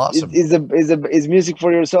 awesome. It's music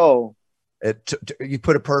for your soul. You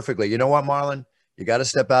put it perfectly. You know what, Marlon? You got to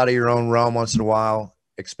step out of your own realm once in a while,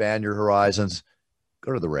 expand your horizons,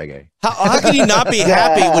 go to the reggae. How can you not be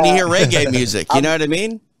happy when you hear reggae music? You know what I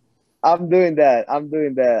mean? I'm doing that. I'm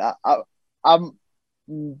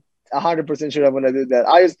 100% sure I'm going to do that.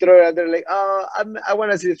 I just throw it out there like, I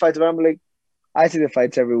want to see the fights, but I'm like, I see the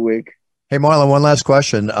fights every week. Hey, Marlon, one last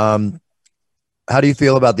question. How do you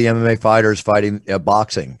feel about the MMA fighters fighting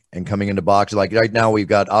boxing and coming into boxing? Like right now, we've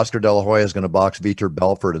got Oscar De La Hoya is going to box Vitor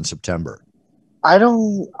Belfort in September. I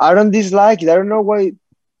don't dislike it. I don't know why.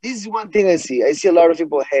 This is one thing I see. I see a lot of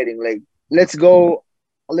people hating. Like, let's go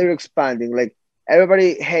a little expanding. Like,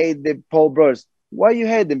 everybody hate the Paul Brothers. Why you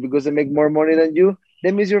hate them? Because they make more money than you?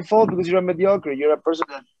 Then it's your fault because you're a mediocre. You're a person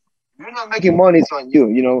that you're not making money. It's on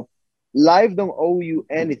you. Life don't owe you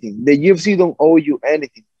anything. The UFC don't owe you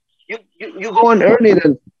anything. You go and earn it.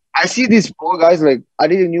 And I see these poor guys, like, I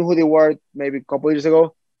didn't know who they were maybe a couple of years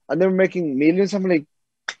ago, and they're making millions. I'm like,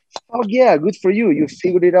 oh yeah, good for you. You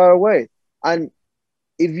figured it out a way. And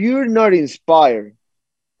if you're not inspired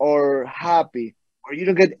or happy, or you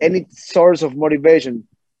don't get any source of motivation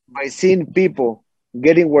by seeing people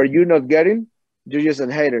getting where you're not getting, you're just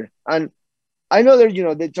a hater. And I know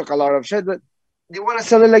that, they talk a lot of shit, but they want to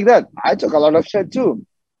sell it like that. I talk a lot of shit too.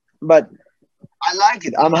 But I like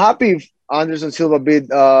it. I'm happy if Anderson Silva beat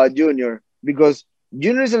Junior because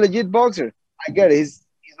Junior is a legit boxer. I get it. He's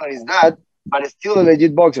not his dad, but he's still a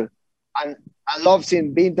legit boxer. And I love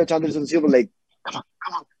seeing vintage Anderson Silva like, come on,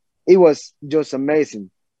 come on. It was just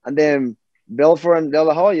amazing. And then Belfort and De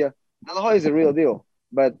La Hoya. De La Hoya is a real deal,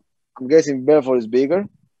 but I'm guessing Belfort is bigger.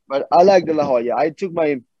 But I like De La Hoya. I took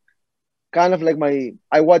my kind of like my.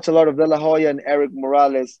 I watch a lot of De La Hoya and Eric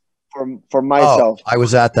Morales for Oh, myself. I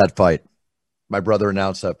was at that fight. My brother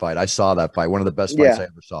announced that fight. I saw that fight. One of the best fights Yeah, I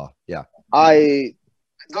ever saw. Yeah. I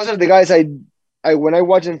those are the guys I when I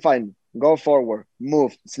watch them fight, go forward,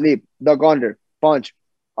 move, sleep, duck under, punch.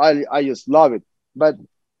 I just love it. But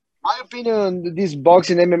my opinion on this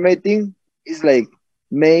boxing MMA thing is like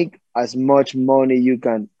make as much money you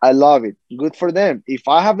can. I love it. Good for them. If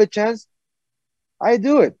I have the chance, I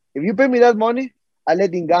do it. If you pay me that money, I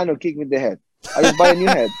let Ngannou kick me in the head. I just buy a new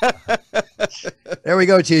head. There we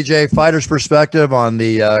go, TJ. Fighter's perspective on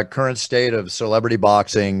the current state of celebrity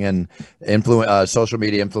boxing and social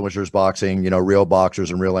media influencers boxing, real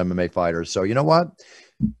boxers and real MMA fighters. So you know what,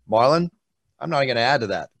 Marlon, I'm not going to add to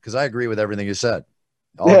that because I agree with everything you said.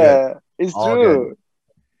 All Yeah, good. it's All true. good.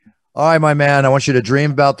 All right, my man, I want you to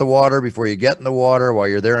dream about the water before you get in the water while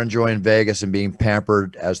you're there enjoying Vegas and being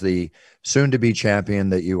pampered as the soon-to-be champion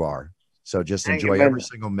that you are. So just Thank you, enjoy man. every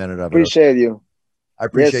single minute of it. Appreciate you. I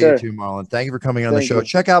appreciate Yes, you sir. too, Marlon. Thank you for coming on the Thank show. you.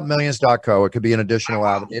 Check out millions.co. It could be an additional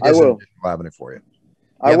avenue. It I is an will. additional avenue for you.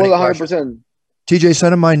 I have will any 100%. TJ,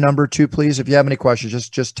 send him my number too, please. If you have any questions,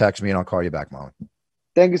 just text me and I'll call you back, Marlon.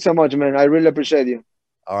 Thank you so much, man. I really appreciate you.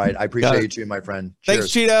 All right. I appreciate you too, my friend. Thanks,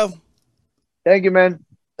 Cheers. Chito. Thank you, man.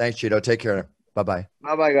 Thanks, Chito. Take care. Bye-bye.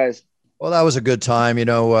 Bye-bye, guys. Well, that was a good time.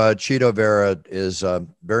 Chito Vera is a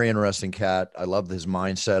very interesting cat. I love his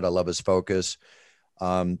mindset. I love his focus.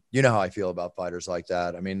 You know how I feel about fighters like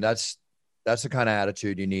that. I mean, that's the kind of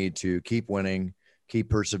attitude you need to keep winning, keep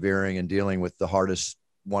persevering, and dealing with the hardest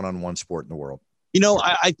one-on-one sport in the world.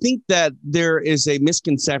 I think that there is a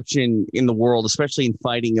misconception in the world, especially in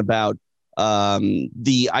fighting, about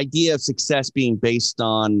the idea of success being based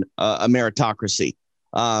on a meritocracy.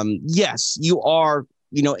 Yes, you are,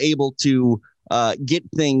 able to get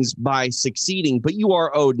things by succeeding, but you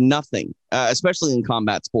are owed nothing, especially in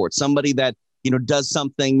combat sports. Somebody that, does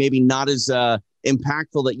something maybe not as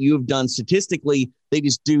impactful that you've done statistically, they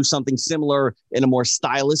just do something similar in a more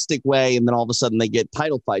stylistic way, and then all of a sudden they get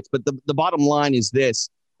title fights. But the bottom line is this.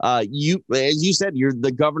 You, as you said, you're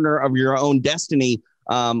the governor of your own destiny.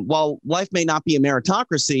 While life may not be a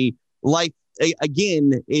meritocracy, life,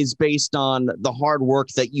 again, is based on the hard work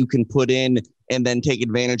that you can put in and then take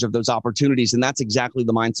advantage of those opportunities. And that's exactly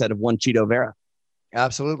the mindset of one Chito Vera.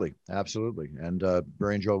 Absolutely. Absolutely. And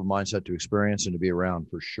very enjoyable mindset to experience and to be around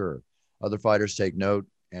for sure. Other fighters take note.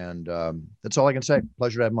 And that's all I can say.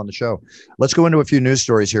 Pleasure to have him on the show. Let's go into a few news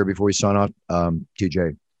stories here before we sign off,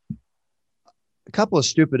 TJ. A couple of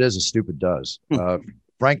stupid is and stupid does.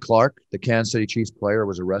 Frank Clark, the Kansas City Chiefs player,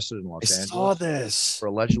 was arrested in Los Angeles. Saw this. For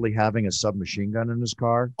allegedly having a submachine gun in his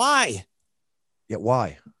car. Why? Yeah,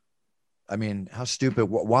 why? I mean, how stupid?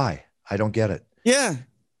 Why? I don't get it. Yeah.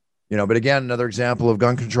 But again, another example of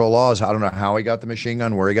gun control laws. I don't know how he got the machine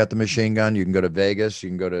gun, where he got the machine gun. You can go to Vegas, you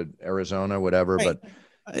can go to Arizona, whatever, right.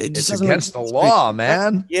 But it's against the law,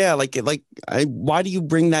 man. Yeah, why do you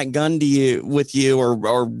bring that gun to you with you,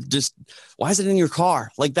 or just why is it in your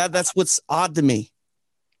car? Like that? That's what's odd to me.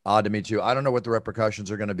 Odd to me too. I don't know what the repercussions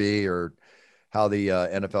are going to be or how the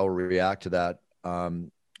NFL will react to that. On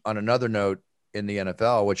another note, in the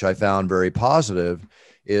NFL, which I found very positive,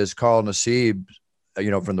 is Carl Nassib,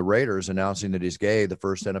 from the Raiders, announcing that he's gay, the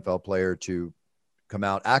first NFL player to come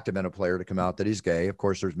out, active NFL player to come out that he's gay. Of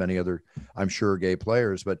course, there's many other, I'm sure, gay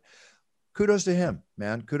players, but kudos to him,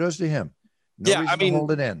 man. Kudos to him. No reason to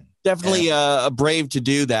hold it in. Definitely a brave to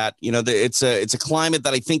do that. It's a climate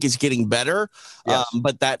that I think is getting better. Yes.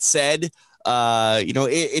 But that said,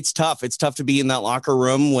 it's tough. It's tough to be in that locker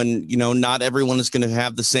room when, not everyone is going to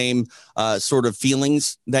have the same sort of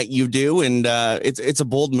feelings that you do. And it's a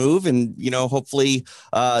bold move. And, hopefully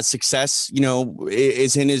success,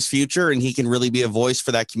 is in his future, and he can really be a voice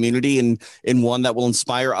for that community and one that will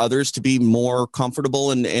inspire others to be more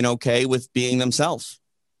comfortable and okay with being themselves.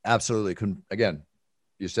 Absolutely. Again,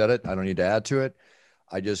 you said it. I don't need to add to it.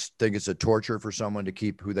 I just think it's a torture for someone to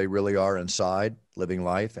keep who they really are inside, living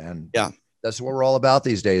life. And that's what we're all about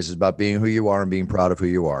these days, is about being who you are and being proud of who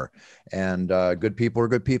you are. And good people are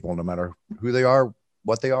good people, no matter who they are,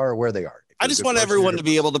 what they are, or where they are. I just want everyone to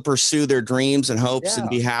be able to pursue their dreams and hopes and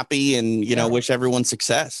be happy and, wish everyone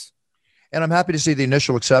success. And I'm happy to see the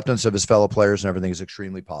initial acceptance of his fellow players and everything is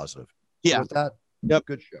extremely positive. Yeah. So with that, yep.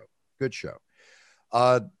 Good show.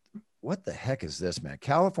 what the heck is this, man?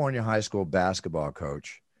 California high school basketball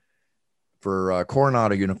coach for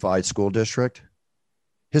Coronado Unified School District.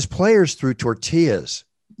 His players threw tortillas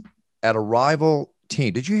at a rival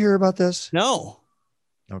team. Did you hear about this? No.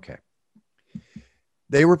 Okay.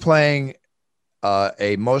 They were playing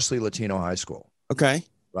a mostly Latino high school. Okay.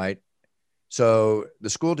 Right. So the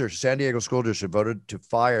school district, San Diego School District, voted to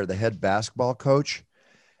fire the head basketball coach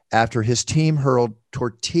after his team hurled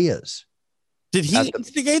tortillas. Did he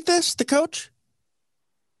instigate this, the coach?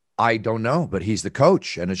 I don't know, but he's the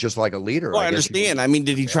coach, and it's just like a leader. Well, I understand. I mean,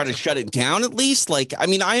 did he try to shut it down at least? Like, I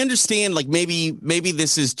mean, I understand, like, maybe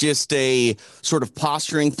this is just a sort of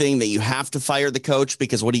posturing thing that you have to fire the coach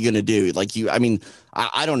because what are you going to do? Like,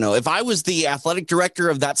 I don't know. If I was the athletic director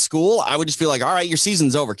of that school, I would just be like, all right, your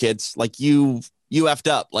season's over, kids. Like, you effed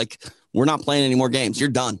up. Like, we're not playing any more games. You're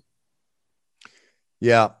done.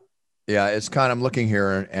 Yeah. Yeah. It's kind of, I'm looking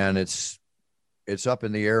here, and it's up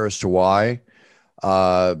in the air as to why.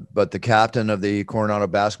 But the captain of the Coronado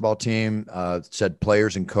basketball team said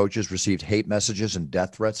players and coaches received hate messages and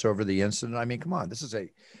death threats over the incident. I mean, come on,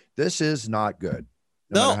 this is not good.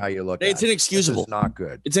 No matter how you look at it. It's inexcusable. It's not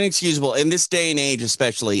good. It's inexcusable in this day and age,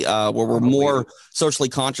 especially where we're more socially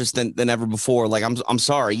conscious than ever before. Like, I'm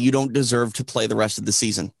sorry, you don't deserve to play the rest of the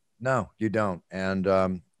season. No, you don't. And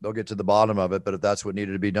they'll get to the bottom of it. But if that's what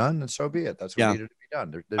needed to be done, then so be it. That's what needed to be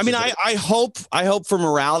done. I hope for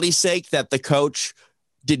morality's sake that the coach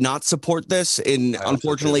did not support this, and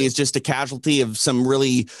unfortunately is just a casualty of some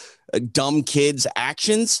really dumb kids'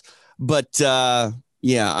 actions. But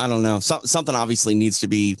yeah, I don't know. Something obviously needs to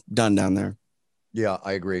be done down there. Yeah,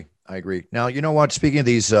 I agree. Now, you know what? Speaking of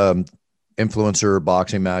these influencer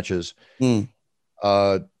boxing matches,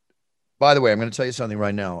 by the way, I'm going to tell you something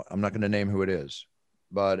right now. I'm not going to name who it is,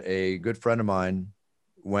 but a good friend of mine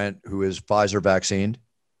who is Pfizer vaccinated,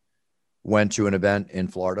 went to an event in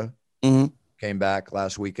Florida, came back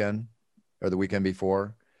last weekend or the weekend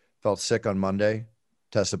before, felt sick on Monday,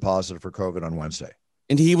 tested positive for COVID on Wednesday.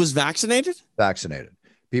 And he was vaccinated? Vaccinated.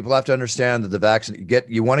 People have to understand that the vaccine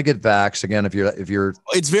you want to get vaxxed again. If you're,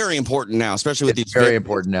 it's very important now, especially with these. Very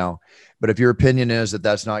important now. But if your opinion is that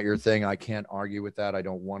that's not your thing, I can't argue with that. I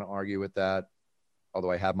don't want to argue with that,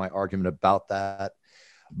 although I have my argument about that.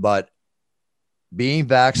 But being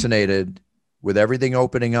vaccinated with everything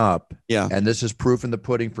opening up, and this is proof in the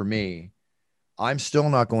pudding for me, I'm still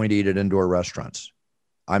not going to eat at indoor restaurants.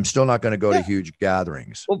 I'm still not going to go to huge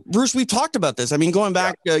gatherings. Well, Bruce, we've talked about this. I mean, going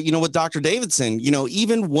back, with Dr. Davidson,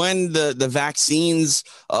 even when the vaccines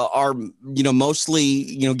are,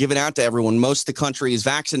 mostly, given out to everyone, most of the country is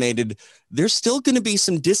vaccinated, there's still going to be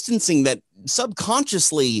some distancing that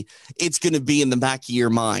subconsciously it's going to be in the back of your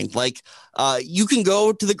mind. Like you can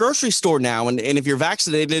go to the grocery store now and if you're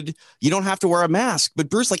vaccinated, you don't have to wear a mask. But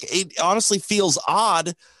Bruce, like, it honestly feels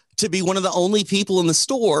odd to be one of the only people in the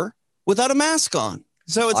store without a mask on.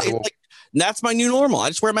 So it's like, that's my new normal. I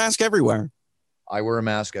just wear a mask everywhere. I wear a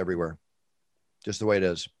mask everywhere. Just the way it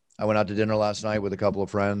is. I went out to dinner last night with a couple of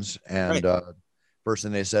friends, and first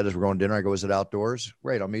thing they said is, we're going to dinner. I go, is it outdoors?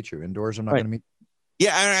 Great, I'll meet you. Indoors, I'm not going to meet you.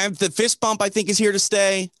 Yeah, and the fist bump, I think, is here to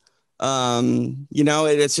stay.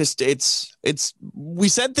 It's just, we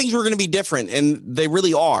said things were going to be different, and they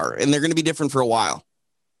really are, and they're going to be different for a while.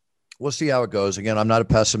 We'll see how it goes. Again, I'm not a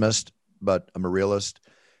pessimist, but I'm a realist.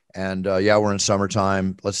 And we're in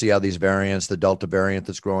summertime. Let's see how these variants, the Delta variant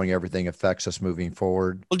that's growing, everything affects us moving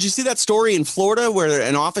forward. Well, did you see that story in Florida where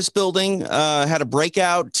an office building had a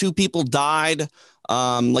breakout? 2 people died.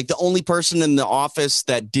 Like the only person in the office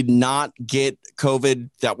that did not get COVID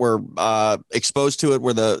that were exposed to it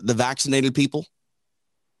were the vaccinated people.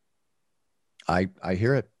 I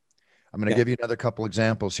hear it. I'm going to give you another couple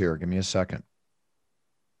examples here. Give me a second.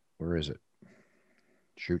 Where is it?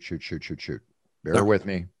 Shoot. Bear with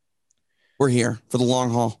me. We're here for the long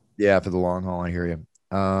haul. Yeah, for the long haul. I hear you.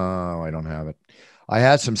 Oh, I don't have it. I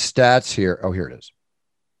had some stats here. Oh, here it is.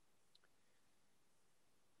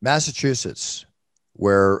 Massachusetts,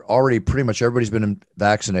 where already pretty much everybody's been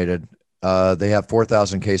vaccinated, they have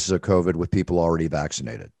 4,000 cases of COVID with people already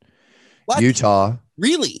vaccinated. What? Utah.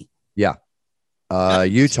 Really? Yeah.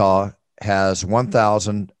 Utah has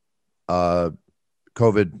 1,000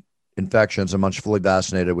 COVID infections amongst fully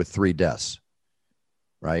vaccinated with 3 deaths.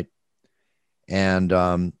 Right.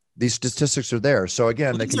 And these statistics are there. So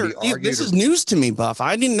again, they can be argued. This is news to me, Buff.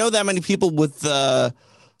 I didn't know that many people with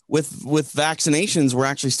vaccinations were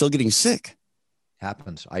actually still getting sick.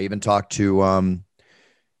 Happens. I even talked to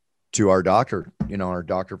our doctor, our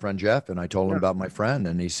doctor friend Jeff, and I told him about my friend,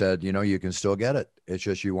 and he said, you can still get it. It's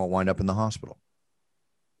just you won't wind up in the hospital.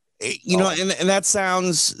 You know, and that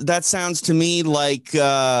sounds to me like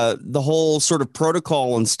the whole sort of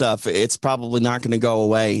protocol and stuff. It's probably not going to go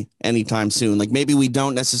away anytime soon. Like maybe we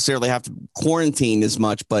don't necessarily have to quarantine as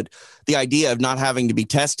much, but the idea of not having to be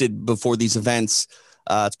tested before these events,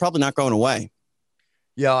 it's probably not going away.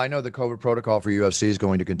 Yeah, I know the COVID protocol for UFC is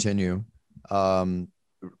going to continue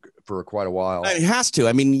for quite a while. It has to.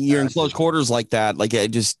 I mean, you're in close quarters like that. Like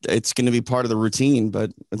it's going to be part of the routine,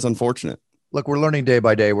 but it's unfortunate. Look, we're learning day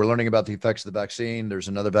by day. We're learning about the effects of the vaccine. There's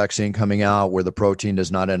another vaccine coming out where the protein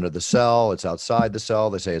does not enter the cell. It's outside the cell.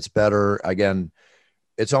 They say it's better. Again,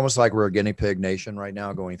 it's almost like we're a guinea pig nation right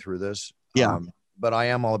now going through this. Yeah. But I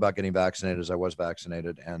am all about getting vaccinated as I was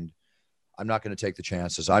vaccinated, and I'm not going to take the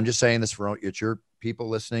chances. I'm just saying this for it's your people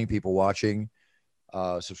listening, people watching,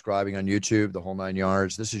 subscribing on YouTube, the whole 9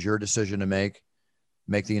 yards. This is your decision to make.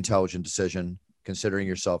 Make the intelligent decision, considering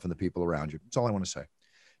yourself and the people around you. That's all I want to say.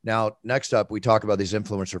 Now, next up, we talk about these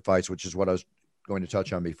influencer fights, which is what I was going to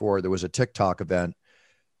touch on before. There was a TikTok event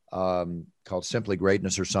called Simply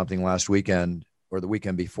Greatness or something last weekend or the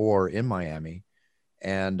weekend before in Miami.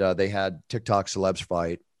 And they had TikTok celebs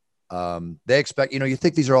fight. They expect, you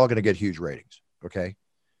think these are all going to get huge ratings. Okay.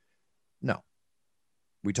 No,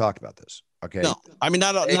 we talked about this. Okay. No, I mean,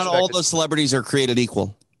 not all those celebrities are created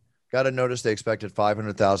equal. Got to notice they expected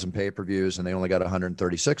 500,000 pay-per-views and they only got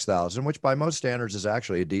 136,000, which by most standards is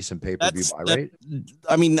actually a decent pay-per-view buy rate.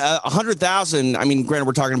 I mean, 100,000. I mean, granted,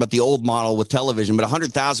 we're talking about the old model with television, but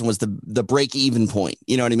 100,000 was the break-even point.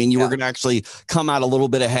 You know what I mean? You were going to actually come out a little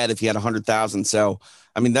bit ahead if you had 100,000. So,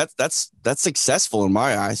 I mean, that's successful in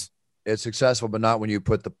my eyes. It's successful, but not when you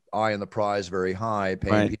put the eye on the prize very high,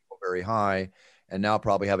 paying people very high. And now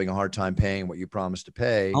probably having a hard time paying what you promised to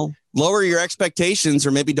pay. Oh, lower your expectations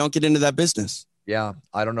or maybe don't get into that business. Yeah.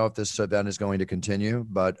 I don't know if this event is going to continue,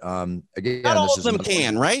 but again, not all of them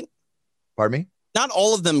can, right? Pardon me? Not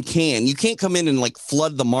all of them can. You can't come in and like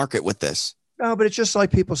flood the market with this. No, but it's just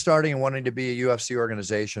like people starting and wanting to be a UFC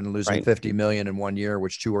organization and losing 50 million in 1 year,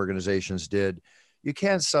 which 2 organizations did. You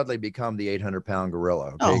can't suddenly become the 800-pound gorilla.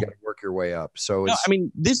 Okay, no. You got to work your way up. So I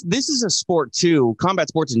mean, this is a sport too. Combat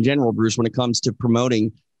sports in general, Bruce. When it comes to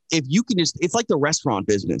promoting, if you can it's like the restaurant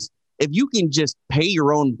business. If you can just pay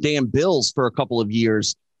your own damn bills for a couple of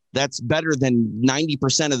years, that's better than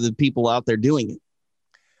 90% of the people out there doing it.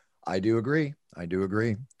 I do agree. Let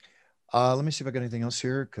me see if I got anything else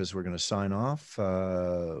here because we're going to sign off.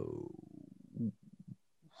 Sounds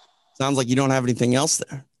like you don't have anything else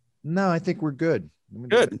there. No, I think we're good.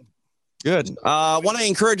 Good. I want to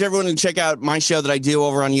encourage everyone to check out my show that I do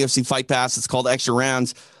over on UFC Fight Pass. It's called Extra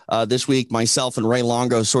Rounds. This week, myself and Ray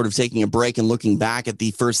Longo sort of taking a break and looking back at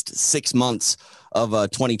the first 6 months of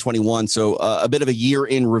 2021. So a bit of a year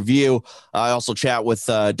in review. I also chat with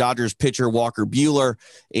Dodgers pitcher Walker Buehler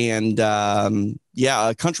and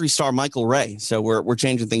country star Michael Ray. So we're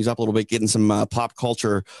changing things up a little bit, getting some pop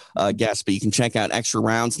culture guests. But you can check out Extra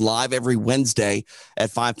Rounds live every Wednesday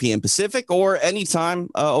at 5 p.m. Pacific or anytime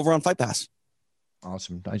over on Fight Pass.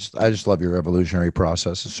 Awesome. I just love your evolutionary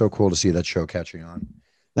process. It's so cool to see that show catching on.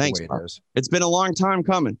 Thanks. It's been a long time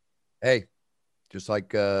coming. Hey, just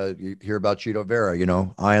like you hear about Chito Vera,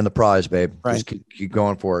 eye on the prize, babe. Right. Just keep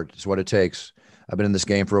going for it. It's what it takes. I've been in this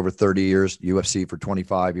game for over 30 years, UFC for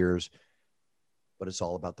 25 years, but it's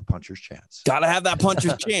all about the puncher's chance. Got to have that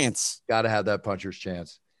puncher's chance. Got to have that puncher's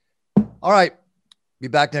chance. All right. Be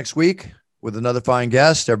back next week with another fine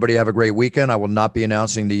guest. Everybody have a great weekend. I will not be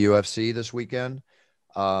announcing the UFC this weekend.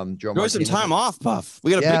 Enjoy some time off, Puff.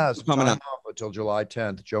 We got a big coming up until July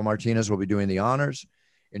 10th. Joe Martinez will be doing the honors.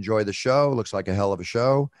 Enjoy the show. Looks like a hell of a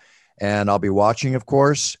show. And I'll be watching, of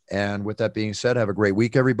course. And with that being said, have a great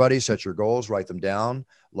week, everybody. Set your goals, write them down,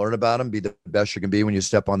 learn about them, be the best you can be when you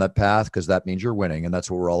step on that path, because that means you're winning. And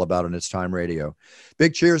that's what we're all about in It's Time Radio.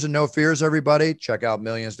 Big cheers and no fears, everybody. Check out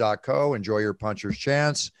millions.co. Enjoy your puncher's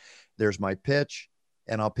chance. There's my pitch.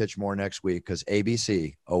 And I'll pitch more next week because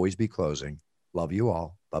ABC always be closing. Love you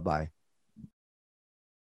all. Bye-bye.